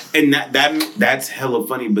yeah, and that's hella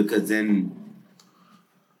funny because then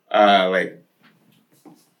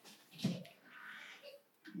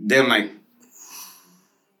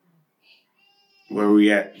where are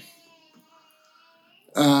we at?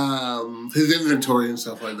 His inventory and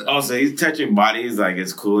stuff like that. Also, he's touching bodies like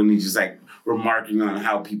it's cool, and he's just like remarking on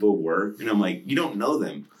how people work, and I'm like, you don't know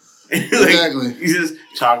them. Exactly. He's just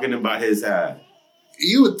talking about his.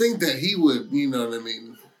 You would think that he would, you know what I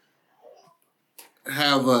mean,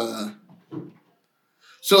 have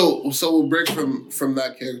So we'll break from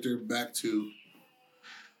that character back to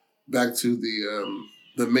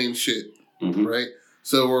the main shit, mm-hmm. right?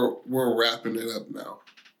 So we're wrapping it up now.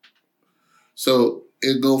 So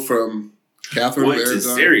it go from Catherine. Well, it's a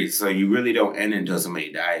series, so you really don't end until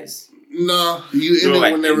somebody dies. No, you end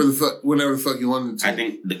it whenever the fuck you want to. I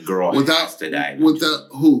think the girl has to die. Without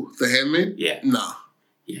who? The Handmaid? Yeah. Nah.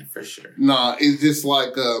 Yeah, for sure. Nah, it's just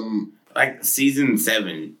like season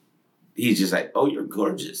 7. He's just like, oh, you're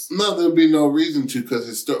gorgeous. No, there'll be no reason to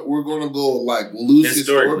because we're going to go like loose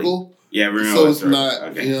historical. Yeah, we're going to. So it's not,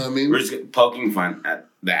 okay. You know what I mean? We're just poking fun at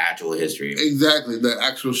the actual history. Exactly, the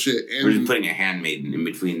actual shit. And we're just putting a handmaid in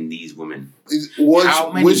between these women.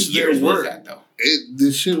 How many years was that, though?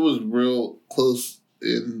 This shit was real close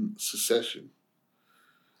in succession.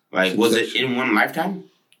 Was it in one lifetime?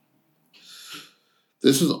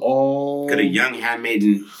 This is all... Could a young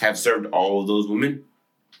handmaiden have served all of those women?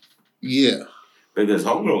 Yeah. Because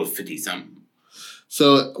Homegirl was 50-something.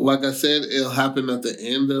 So, like I said, it'll happen at the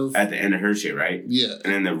end of... At the end of her shit, right? Yeah.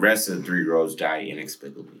 And then the rest of the 3 girls die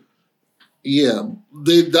inexplicably. Yeah.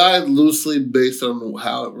 They died loosely based on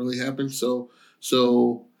how it really happened. So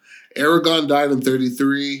Aragon died in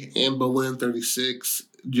 33, Anne Boleyn 36,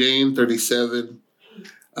 Jane 37,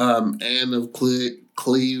 Anne of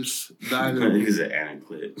Cleves died in... He's an Anne of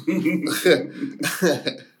Cleves.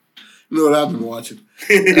 You know what I've been watching.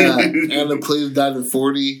 Anne of Cleves died in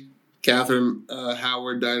 40. Catherine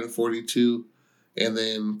Howard died in 42. And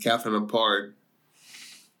then Catherine of Pard,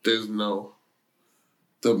 the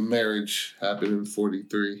marriage happened in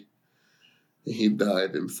 43. And he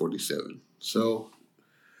died in 47. So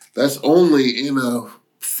that's only in a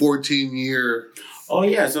 14-year... Oh,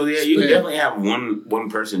 yeah. So, yeah, you can definitely have one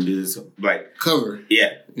person do this, like... Cover.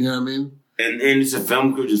 Yeah. You know what I mean? And it's a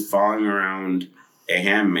film crew just following around a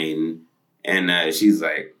handmaiden, and she's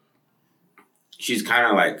kind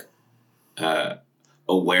of like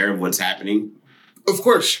aware of what's happening. Of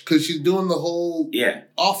course, because she's doing the whole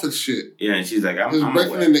office shit. Yeah, and she's like, I'm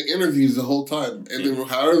breaking aware. in the interviews the whole time. And then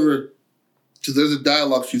however, so there's a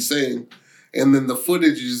dialogue she's saying, and then the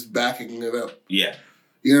footage is just backing it up. Yeah.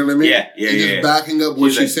 You know what I mean? Yeah. Just backing up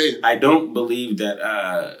what she's saying. I don't believe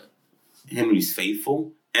that Henry's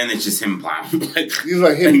faithful. And it's just him plowing. He's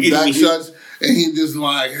like hitting back shots, and he just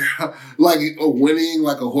like whinnying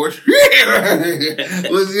like a horse. You know what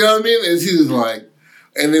I mean? And she's like,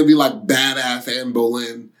 and it'd be like badass Anne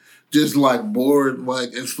Boleyn, just like bored,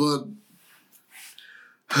 like as fuck.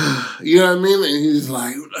 You know what I mean? And he's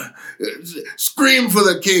like, scream for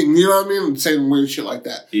the king. You know what I mean? And saying weird shit like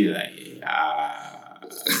that. He's like,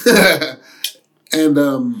 yeah. And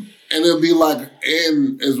it'll be like,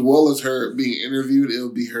 and as well as her being interviewed, it'll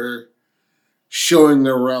be her showing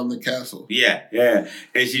around the castle. Yeah.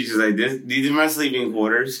 And she's just like, these are my sleeping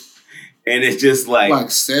quarters. And it's just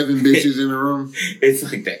like 7 bitches in a room. It's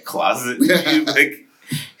like that closet. Like,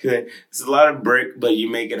 it's a lot of brick, but you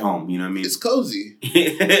make it home. You know what I mean? It's cozy.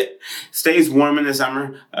 Stays warm in the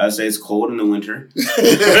summer. Stays cold in the winter. But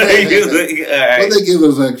they give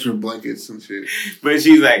us extra blankets and shit. But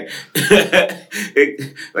she's like,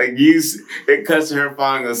 it cuts to her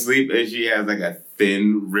falling asleep, and she has like a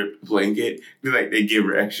thin, ripped blanket. Like they give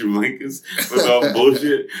her extra blankets with all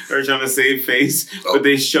bullshit. Her trying to save face, but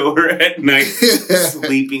they show her at night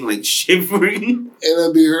sleeping, like shivering. And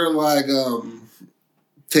it'll be her like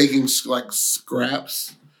taking like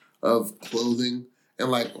scraps of clothing and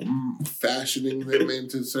like fashioning them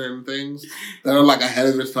into certain things that are like ahead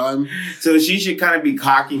of its time. So she should kind of be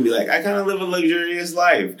cocky and be like, I kind of live a luxurious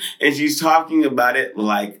life. And she's talking about it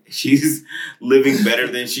like she's living better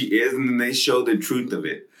than she is. And then they show the truth of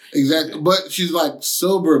it. Exactly. But she's like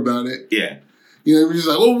sober about it. Yeah. You know, she's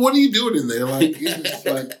like, well, what are you doing in there? Like, it's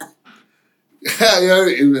like,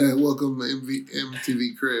 welcome to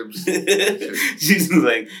MTV Cribs. She's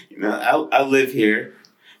like, I live here.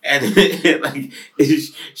 And like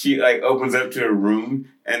she like opens up to her room,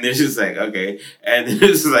 and there's just like, okay, and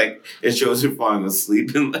it's like it shows her falling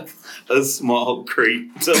asleep in like a small crate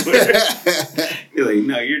somewhere. You're like,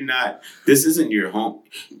 no, you're not. This isn't your home.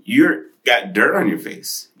 You're got dirt on your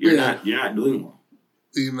face. You're not doing well.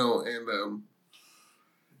 You know,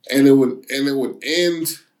 and it would end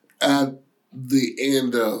at the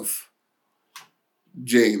end of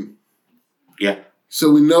Jane. Yeah. So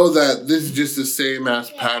we know that this is just the same ass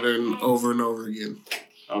pattern over and over again.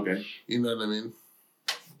 Okay. You know what I mean?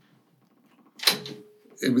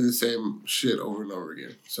 It'd be the same shit over and over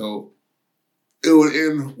again. So it would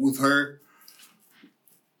end with her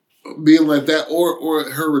being like that, or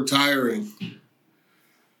her retiring.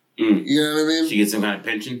 You know what I mean? She gets some kind of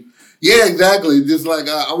pension. Yeah, exactly. Just like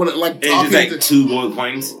I want to like it's talking just like 2 gold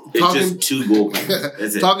coins. It's just 2 gold coins.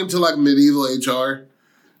 That's it. Talking to like medieval HR,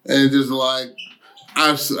 and just like.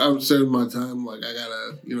 I've served my time. Like, I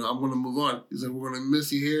gotta, I'm gonna move on. He's like, we're gonna miss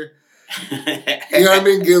you here. You know what I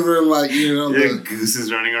mean? Give her like, the gooses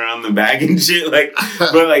running around the back and shit. Like,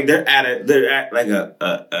 but like they're at like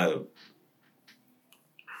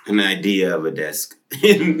an idea of a desk.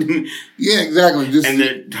 Yeah, exactly. Just, and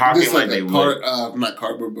they're talking just like they would. Not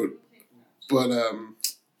cardboard, but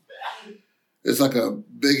it's like a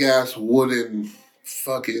big ass wooden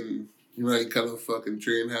fucking, you cut a fucking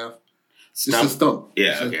tree in half. Stump? Just a stump.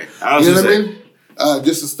 Yeah, so, okay. You know what I mean?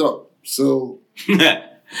 Just a stump. So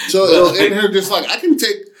it'll end her just like,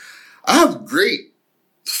 I have great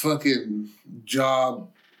fucking job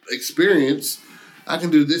experience. I can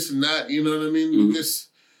do this and that, you know what I mean? Mm-hmm. Just,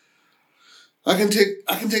 I can take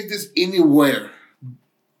this anywhere.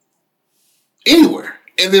 Anywhere.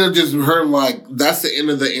 And then just her like, that's the end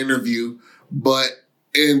of the interview. But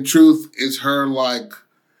in truth, it's her like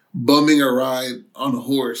bumming a ride on a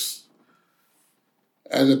horse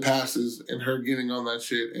as it passes, and her getting on that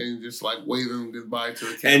shit and just like waving goodbye to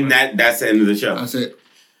the camera. And that's the end of the show. That's it.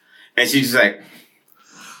 And she's just like,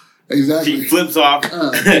 exactly. She flips off.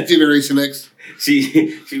 Generation X.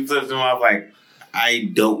 She flips him off like,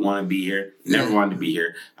 I don't want to be here. Never wanted to be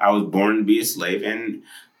here. I was born to be a slave, and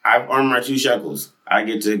I've earned my 2 shekels. I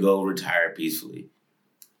get to go retire peacefully.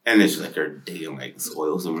 And then she's like, her digging like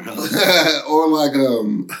soil somewhere else. or like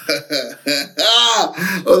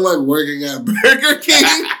working at Burger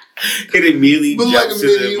King. It immediately jumps to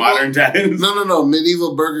the modern times. No,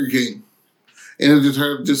 medieval Burger King. And it's just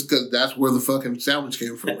her, just because that's where the fucking sandwich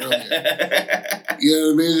came from earlier. You know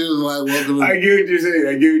what I mean? She was like, welcome to... I get what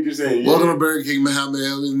you're saying. Welcome to Burger King, Muhammad.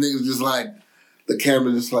 And niggas just like, the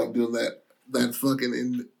camera just like doing that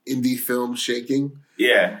fucking indie film shaking.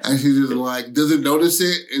 Yeah. And she just like, doesn't notice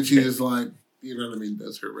it. And she just like, you know what I mean?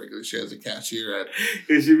 Does her regular shit as a cashier at...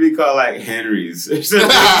 It should be called like Henry's or something.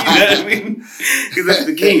 You know what I mean? Because that's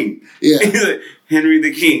the king. Yeah. Like Henry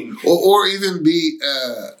the King. Or even be...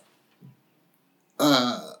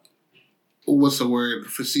 what's the word?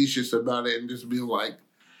 Facetious about it and just be like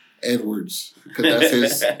Edwards,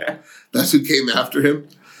 because that's who came after him.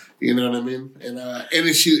 You know what I mean? And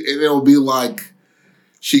it'll be like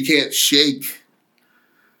she can't shake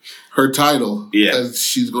her title because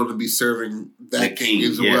she's going to be serving that king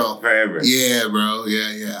as well forever. Yeah, bro.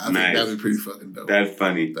 Yeah. I think that'd be pretty fucking dope. That's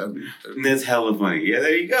funny. That's hella funny. Yeah,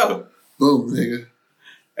 there you go. Boom, nigga.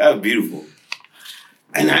 That was beautiful.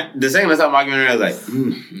 And the second time I was like,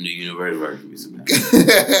 the universe worked me some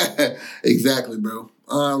bad. Exactly, bro.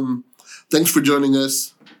 Thanks for joining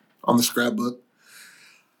us on the Scrapbook.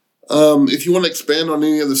 If you want to expand on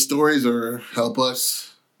any of the stories or help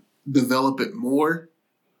us develop it more,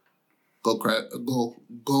 go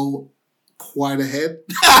quite ahead.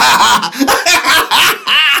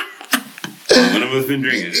 One of us been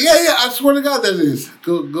drinking. Yeah, I swear to God that is.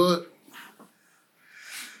 Go.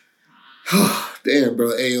 Damn,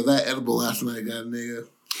 bro. Hey, that edible last night got a nigga.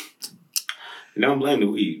 Don't blame the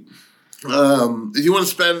weed. If you want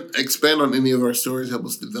to expand on any of our stories, help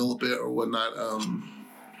us develop it or whatnot,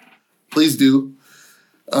 please do.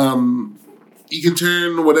 You can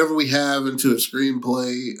turn whatever we have into a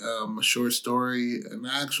screenplay, a short story, an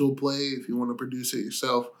actual play if you want to produce it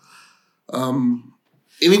yourself.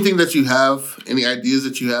 Anything that you have, any ideas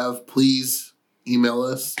that you have, please email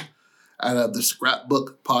us at the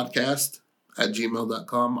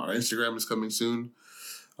scrapbookpodcast@gmail.com. Our Instagram is coming soon.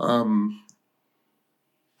 All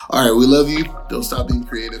right, we love you. Don't stop being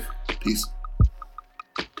creative. Peace.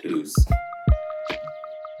 Peace.